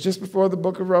 It's just before the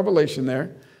book of Revelation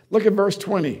there. Look at verse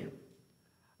 20.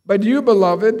 But you,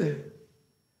 beloved,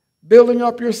 building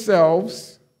up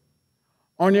yourselves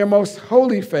on your most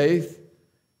holy faith,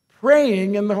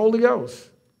 praying in the Holy Ghost.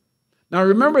 Now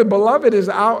remember, beloved is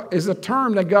a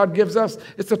term that God gives us.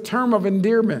 It's a term of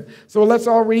endearment. So let's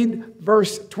all read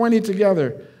verse 20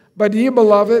 together. But ye,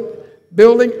 beloved,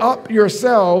 building up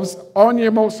yourselves on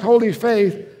your most holy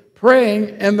faith, praying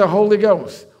in the Holy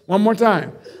Ghost. One more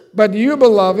time. But you,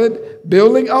 beloved,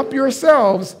 building up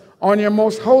yourselves on your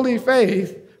most holy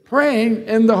faith, praying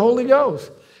in the Holy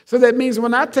Ghost. So that means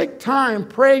when I take time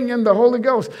praying in the Holy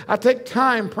Ghost, I take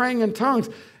time praying in tongues,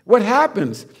 what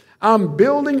happens? I'm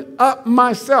building up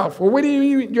myself. Well, what do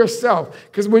you mean yourself?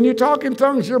 Because when you talk in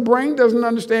tongues, your brain doesn't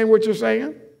understand what you're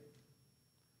saying.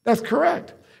 That's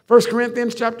correct. 1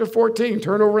 Corinthians chapter 14.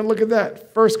 Turn over and look at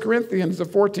that. 1 Corinthians, the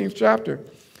 14th chapter.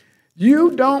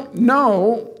 You don't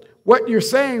know what you're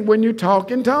saying when you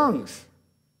talk in tongues.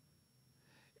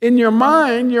 In your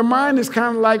mind is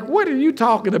kind of like, what are you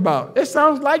talking about? It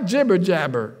sounds like jibber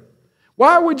jabber.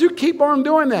 Why would you keep on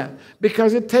doing that?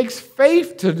 Because it takes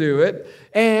faith to do it.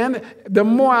 And the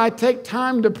more I take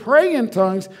time to pray in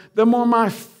tongues, the more my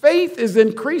faith is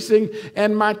increasing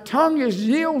and my tongue is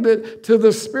yielded to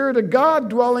the Spirit of God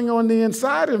dwelling on the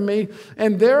inside of me.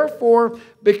 And therefore,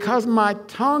 because my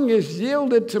tongue is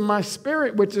yielded to my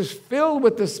spirit, which is filled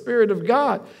with the Spirit of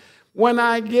God, when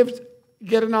I get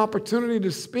an opportunity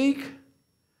to speak,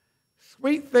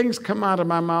 sweet things come out of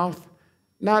my mouth,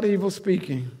 not evil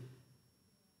speaking.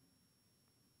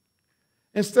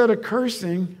 Instead of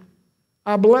cursing,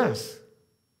 I bless.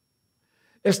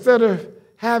 Instead of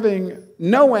having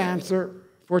no answer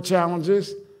for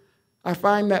challenges, I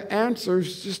find that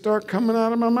answers just start coming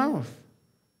out of my mouth.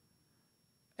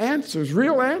 Answers,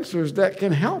 real answers that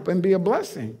can help and be a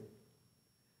blessing.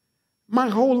 My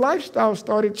whole lifestyle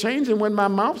started changing when my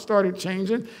mouth started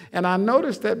changing, and I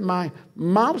noticed that my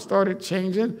mouth started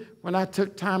changing when I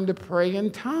took time to pray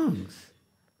in tongues.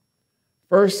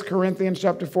 1 Corinthians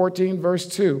chapter 14, verse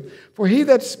 2. For he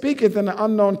that speaketh in an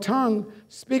unknown tongue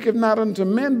speaketh not unto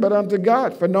men, but unto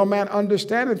God. For no man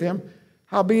understandeth him.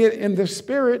 Howbeit in the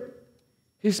Spirit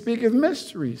he speaketh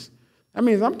mysteries. That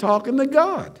means I'm talking to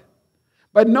God.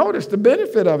 But notice the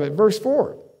benefit of it. Verse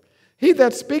 4. He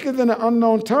that speaketh in an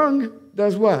unknown tongue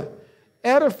does what?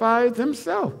 Edifieth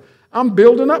himself. I'm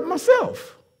building up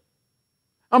myself.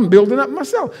 I'm building up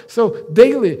myself. So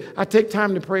daily I take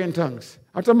time to pray in tongues.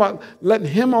 I'm talking about letting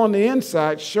him on the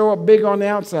inside show up big on the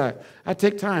outside. I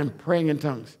take time praying in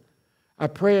tongues. I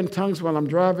pray in tongues when I'm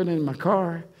driving in my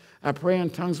car. I pray in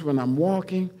tongues when I'm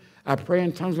walking. I pray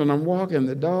in tongues when I'm walking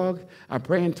the dog. I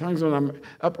pray in tongues when I'm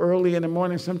up early in the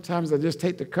morning. Sometimes I just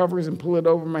take the covers and pull it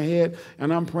over my head,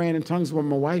 and I'm praying in tongues when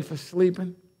my wife is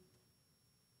sleeping.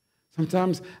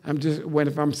 Sometimes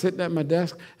if I'm sitting at my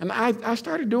desk, and I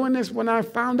started doing this when I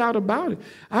found out about it.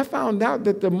 I found out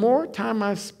that the more time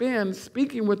I spend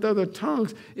speaking with other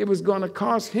tongues, it was going to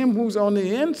cause him who's on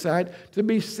the inside to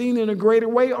be seen in a greater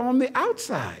way on the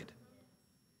outside.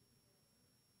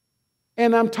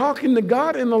 And I'm talking to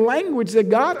God in the language that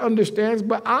God understands,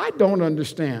 but I don't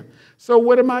understand. So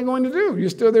what am I going to do? You're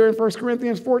still there in 1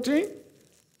 Corinthians 14?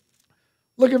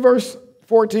 Look at verse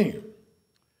 14.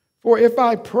 For if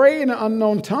I pray in an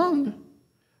unknown tongue,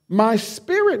 my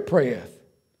spirit prayeth,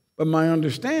 but my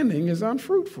understanding is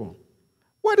unfruitful.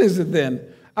 What is it then?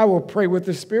 I will pray with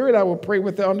the Spirit, I will pray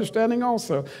with the understanding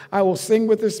also. I will sing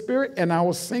with the Spirit, and I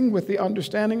will sing with the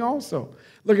understanding also.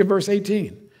 Look at verse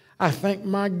 18. I thank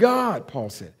my God, Paul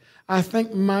said. I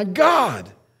thank my God.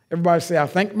 Everybody say, I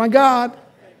thank my God.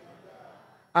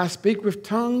 I speak with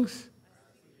tongues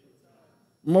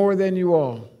more than you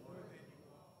all.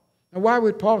 Now, why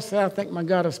would Paul say, I thank my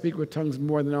God I speak with tongues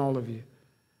more than all of you?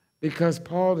 Because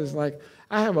Paul is like,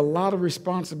 I have a lot of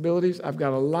responsibilities. I've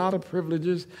got a lot of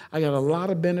privileges. I got a lot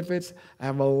of benefits. I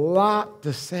have a lot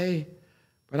to say.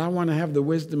 But I want to have the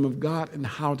wisdom of God in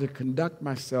how to conduct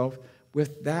myself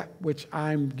with that which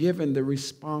I'm given the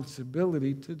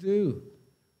responsibility to do.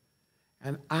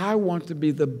 And I want to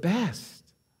be the best.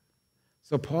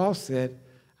 So Paul said,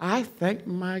 I thank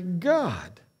my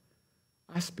God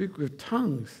I speak with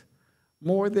tongues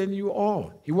more than you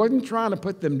all. He wasn't trying to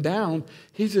put them down.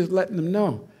 He's just letting them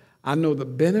know, I know the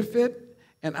benefit,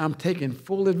 and I'm taking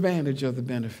full advantage of the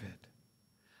benefit.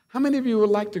 How many of you would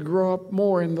like to grow up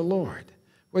more in the Lord?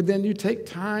 Well, then you take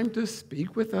time to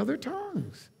speak with other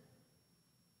tongues.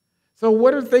 So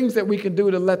what are things that we can do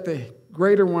to let the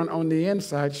greater one on the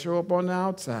inside show up on the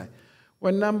outside?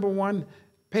 Well, number one,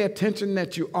 pay attention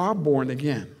that you are born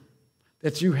again,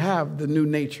 that you have the new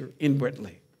nature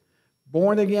inwardly.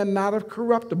 Born again, not of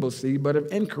corruptible seed, but of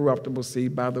incorruptible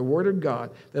seed by the word of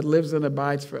God that lives and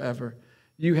abides forever.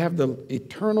 You have the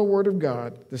eternal Word of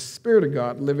God, the Spirit of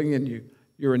God living in you.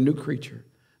 You're a new creature.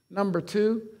 Number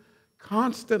two,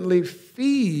 constantly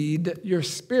feed your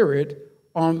spirit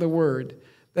on the Word.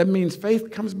 That means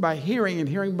faith comes by hearing and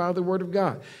hearing by the Word of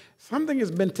God. Something has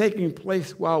been taking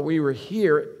place while we were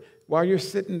here, while you're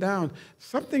sitting down.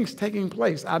 Something's taking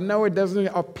place. I know it doesn't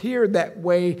appear that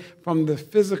way from the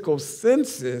physical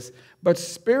senses, but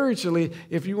spiritually,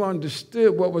 if you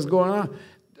understood what was going on,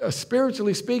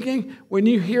 spiritually speaking, when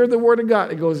you hear the Word of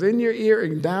God, it goes in your ear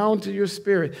and down to your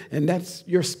spirit. And that's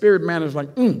your spirit man is like,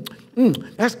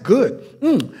 that's good.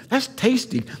 That's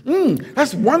tasty.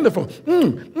 That's wonderful.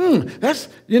 That's,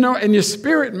 and your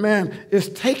spirit man is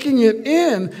taking it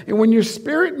in. And when your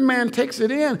spirit man takes it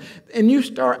in and you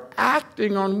start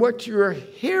acting on what you're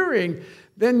hearing,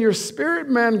 then your spirit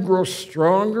man grows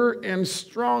stronger and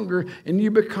stronger, and you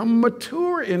become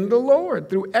mature in the Lord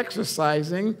through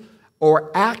exercising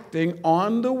or acting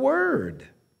on the Word.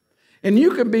 And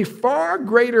you can be far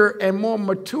greater and more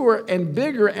mature and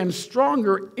bigger and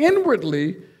stronger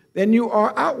inwardly than you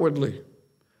are outwardly.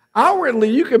 Outwardly,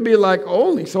 you could be like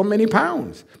only so many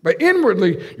pounds. But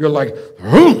inwardly, you're like,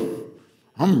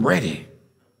 I'm ready.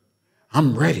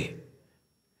 I'm ready.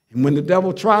 And when the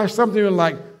devil tries something, you're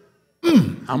like,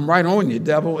 I'm right on you,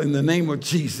 devil, in the name of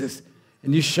Jesus.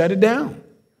 And you shut it down.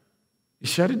 You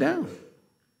shut it down.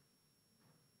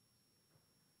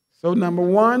 So number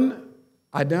one,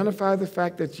 identify the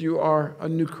fact that you are a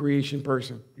new creation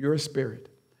person. You're a spirit.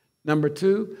 Number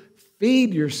two,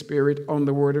 feed your spirit on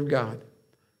the Word of God.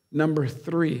 Number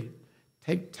three,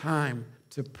 take time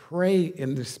to pray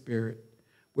in the Spirit,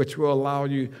 which will allow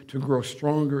you to grow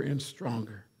stronger and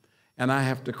stronger. And I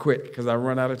have to quit because I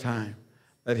run out of time.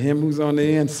 Let him who's on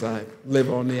the inside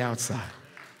live on the outside.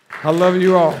 I love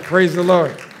you all. Praise the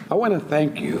Lord. I want to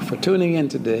thank you for tuning in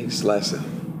today's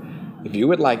lesson. If you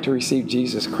would like to receive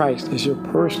Jesus Christ as your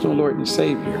personal Lord and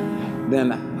Savior,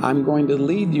 then I'm going to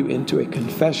lead you into a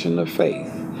confession of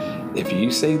faith. If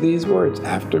you say these words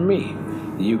after me,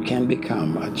 you can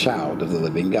become a child of the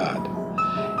living God.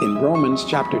 In Romans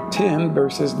chapter 10,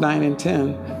 verses 9 and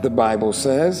 10, the Bible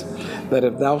says that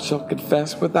if thou shalt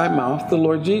confess with thy mouth the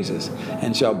Lord Jesus,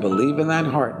 and shalt believe in thine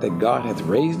heart that God hath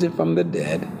raised him from the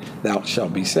dead, thou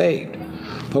shalt be saved.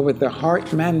 For with the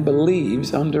heart man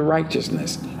believes unto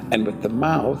righteousness, and with the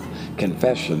mouth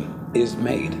confession is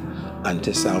made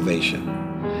unto salvation.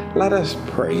 Let us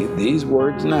pray these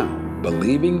words now,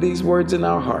 believing these words in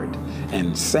our heart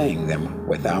and saying them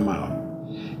with our mouth.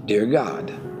 Dear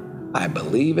God, I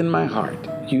believe in my heart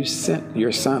you sent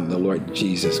your Son, the Lord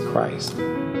Jesus Christ,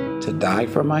 to die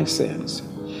for my sins.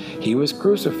 He was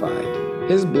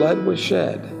crucified. His blood was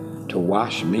shed to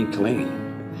wash me clean.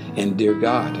 And dear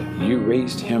God, you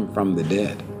raised him from the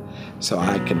dead. So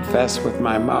I confess with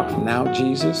my mouth now,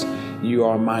 Jesus, you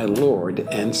are my Lord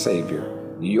and Savior.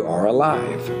 You are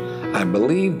alive. I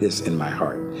believe this in my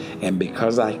heart. And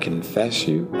because I confess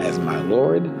you as my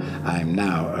Lord, I am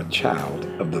now a child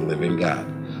of the living God.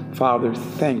 Father,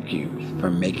 thank you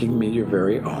for making me your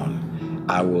very own.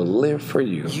 I will live for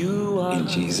you in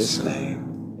Jesus'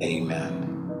 name. Amen.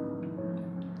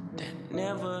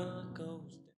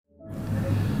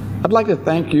 I'd like to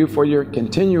thank you for your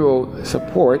continual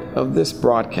support of this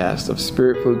broadcast of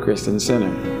Spirit Food Christian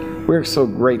Center. We're so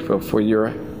grateful for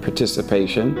your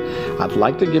participation. I'd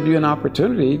like to give you an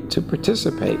opportunity to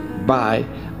participate by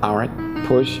our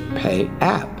Push Pay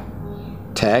app.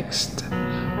 Text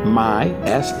MySFCC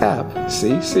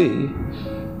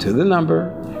to the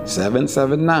number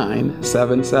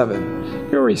 77977.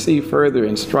 You'll receive further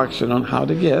instruction on how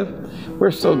to give. We're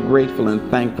so grateful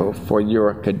and thankful for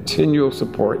your continual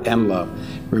support and love.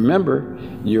 Remember,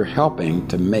 you're helping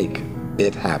to make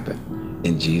it happen.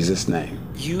 In Jesus' name,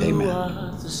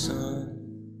 amen.